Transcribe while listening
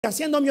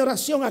haciendo mi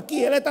oración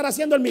aquí, Él estará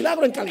haciendo el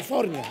milagro en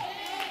California.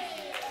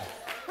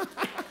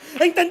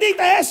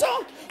 ¿Entendiste eso?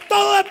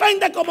 Todo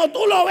depende como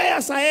tú lo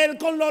veas a Él,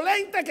 con los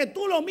lentes que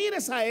tú lo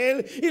mires a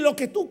Él y lo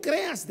que tú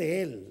creas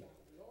de Él.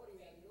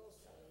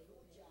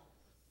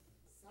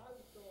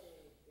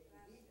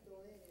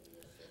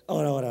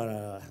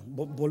 Ahora,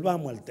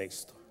 volvamos al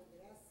texto.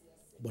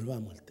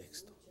 Volvamos al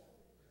texto.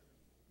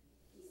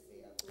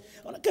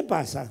 Ahora, ¿qué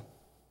pasa?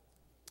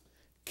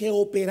 Que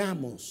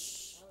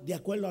operamos de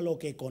acuerdo a lo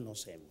que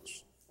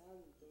conocemos.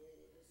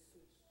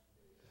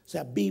 O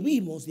sea,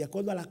 vivimos de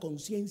acuerdo a la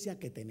conciencia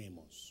que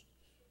tenemos.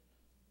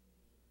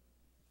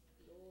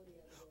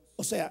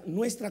 O sea,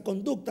 nuestra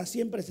conducta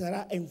siempre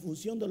será en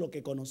función de lo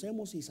que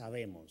conocemos y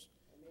sabemos.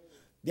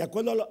 De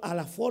acuerdo a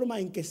la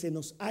forma en que se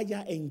nos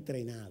haya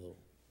entrenado.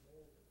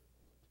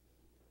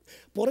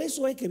 Por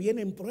eso es que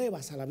vienen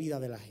pruebas a la vida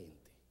de la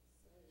gente.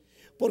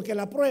 Porque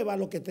la prueba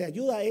lo que te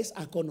ayuda es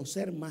a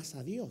conocer más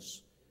a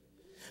Dios.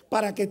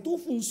 Para que tú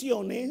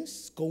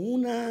funciones con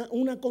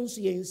una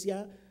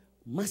conciencia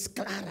más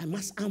clara,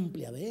 más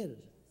amplia de Él.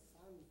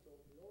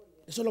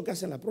 Eso es lo que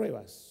hacen las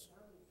pruebas.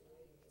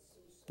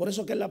 Por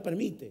eso que Él la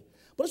permite.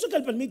 Por eso que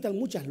Él permite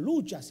muchas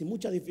luchas y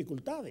muchas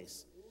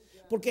dificultades.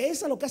 Porque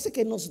eso es lo que hace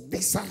que nos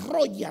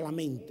desarrolla la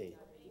mente.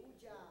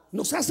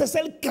 Nos hace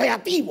ser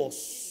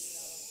creativos.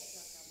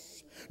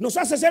 Nos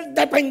hace ser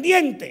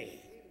dependientes.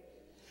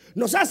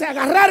 Nos hace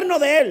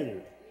agarrarnos de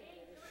Él.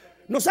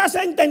 Nos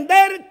hace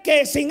entender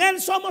que sin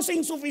Él somos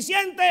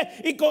insuficientes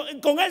y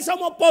con Él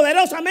somos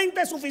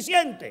poderosamente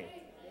suficientes.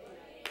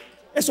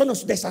 Eso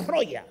nos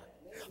desarrolla.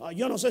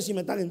 Yo no sé si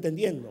me están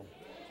entendiendo.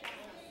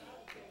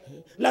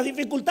 Las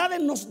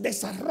dificultades nos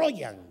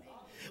desarrollan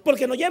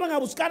porque nos llevan a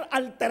buscar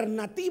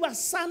alternativas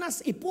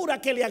sanas y puras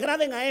que le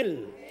agraden a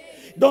Él.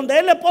 Donde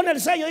Él le pone el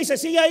sello, dice: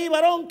 sigue ahí,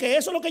 varón, que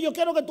eso es lo que yo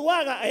quiero que tú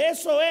hagas.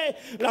 Eso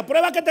es la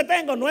prueba que te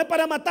tengo. No es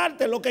para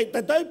matarte. Lo que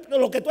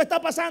tú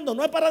estás pasando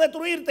no es para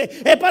destruirte,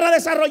 es para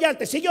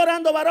desarrollarte. Sigue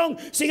orando, varón.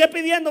 Sigue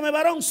pidiéndome,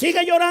 varón.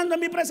 Sigue llorando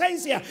en mi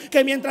presencia.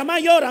 Que mientras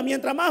más llora,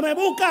 mientras más me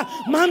busca,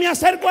 más me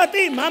acerco a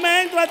ti, más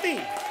me entro a ti.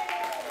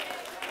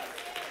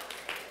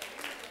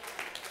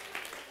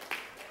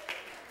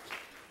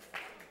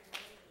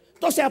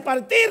 Entonces, a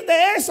partir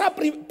de esa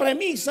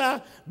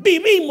premisa,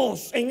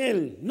 vivimos en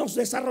Él, nos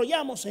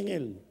desarrollamos en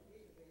Él.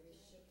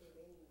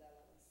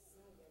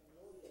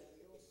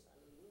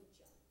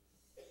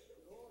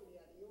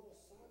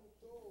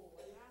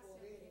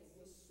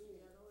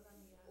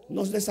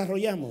 Nos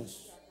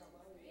desarrollamos,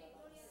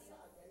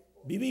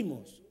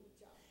 vivimos.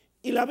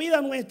 Y la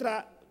vida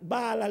nuestra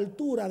va a la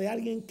altura de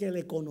alguien que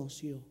le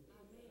conoció.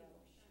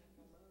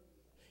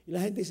 Y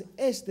la gente dice: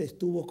 este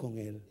estuvo con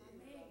Él.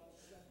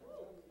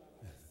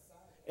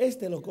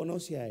 Este lo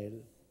conoce a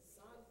Él.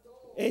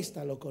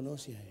 Esta lo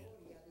conoce a Él.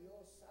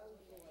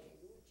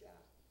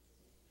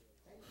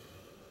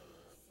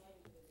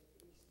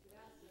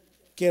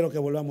 Quiero que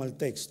volvamos al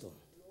texto.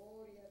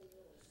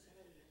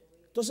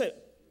 Entonces,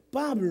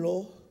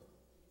 Pablo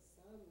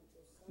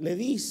le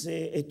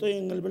dice, estoy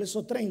en el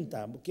verso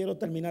 30, quiero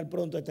terminar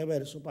pronto este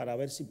verso para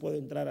ver si puedo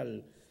entrar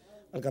al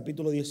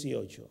capítulo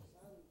 18.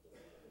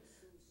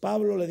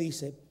 Pablo le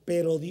dice: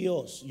 pero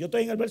Dios, yo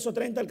estoy en el verso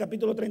 30 del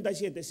capítulo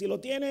 37, si lo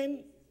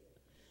tienen,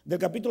 del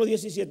capítulo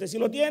 17, si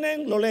lo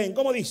tienen, lo leen.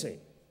 ¿Cómo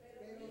dice?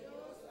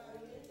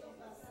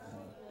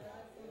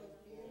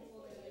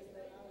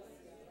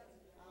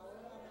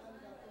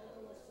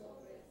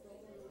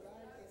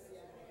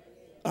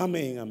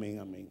 Amén, amén,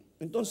 amén.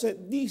 Entonces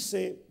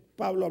dice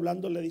Pablo,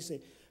 hablando, le dice: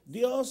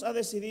 Dios ha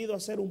decidido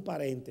hacer un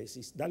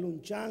paréntesis, darle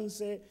un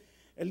chance.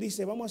 Él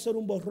dice: vamos a hacer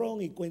un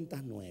borrón y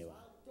cuentas nuevas.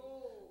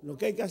 Lo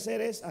que hay que hacer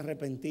es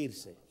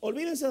arrepentirse.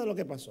 Olvídense de lo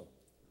que pasó.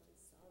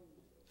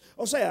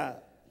 O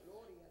sea,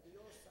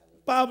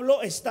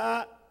 Pablo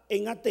está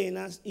en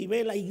Atenas y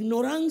ve la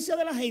ignorancia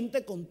de la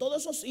gente con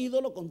todos esos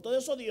ídolos, con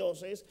todos esos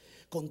dioses,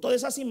 con todas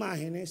esas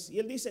imágenes. Y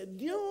él dice: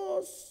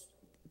 Dios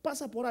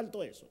pasa por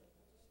alto eso.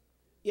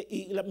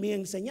 Mi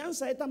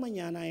enseñanza esta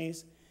mañana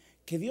es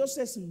que Dios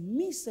es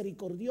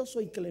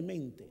misericordioso y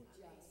clemente.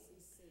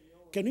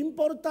 Que no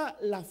importa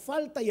la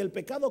falta y el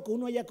pecado que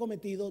uno haya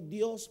cometido,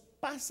 Dios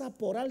pasa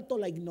por alto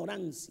la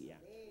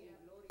ignorancia.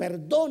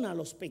 Perdona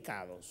los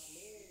pecados.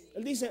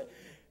 Él dice: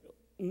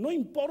 no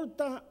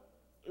importa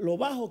lo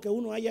bajo que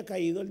uno haya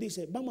caído, Él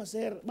dice: vamos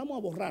a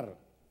borrar.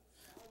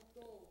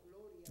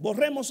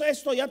 Borremos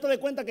esto, ya te das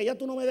cuenta que ya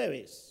tú no me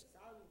debes.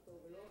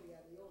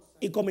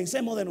 Y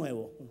comencemos de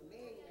nuevo.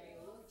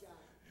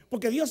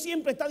 Porque Dios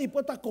siempre está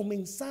dispuesto a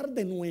comenzar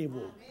de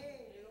nuevo.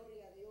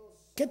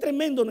 Qué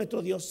tremendo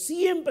nuestro Dios.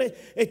 Siempre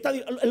está.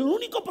 El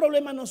único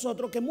problema es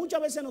nosotros, que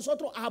muchas veces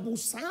nosotros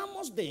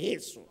abusamos de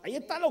eso. Ahí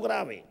está lo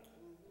grave.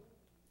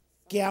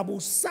 Que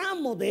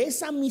abusamos de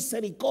esa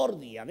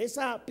misericordia, de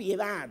esa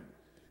piedad,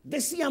 de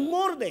ese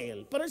amor de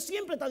Él. Pero Él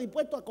siempre está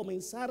dispuesto a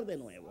comenzar de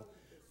nuevo.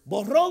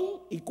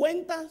 Borrón y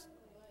cuentas.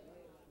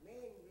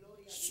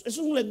 Eso es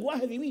un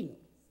lenguaje divino.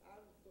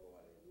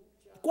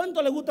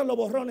 ¿Cuánto le gustan los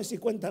borrones y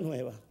cuentas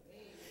nuevas?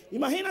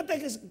 Imagínate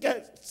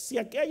que si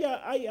aquí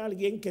hay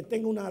alguien que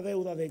tenga una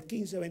deuda de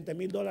 15, 20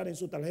 mil dólares en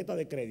su tarjeta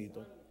de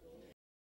crédito.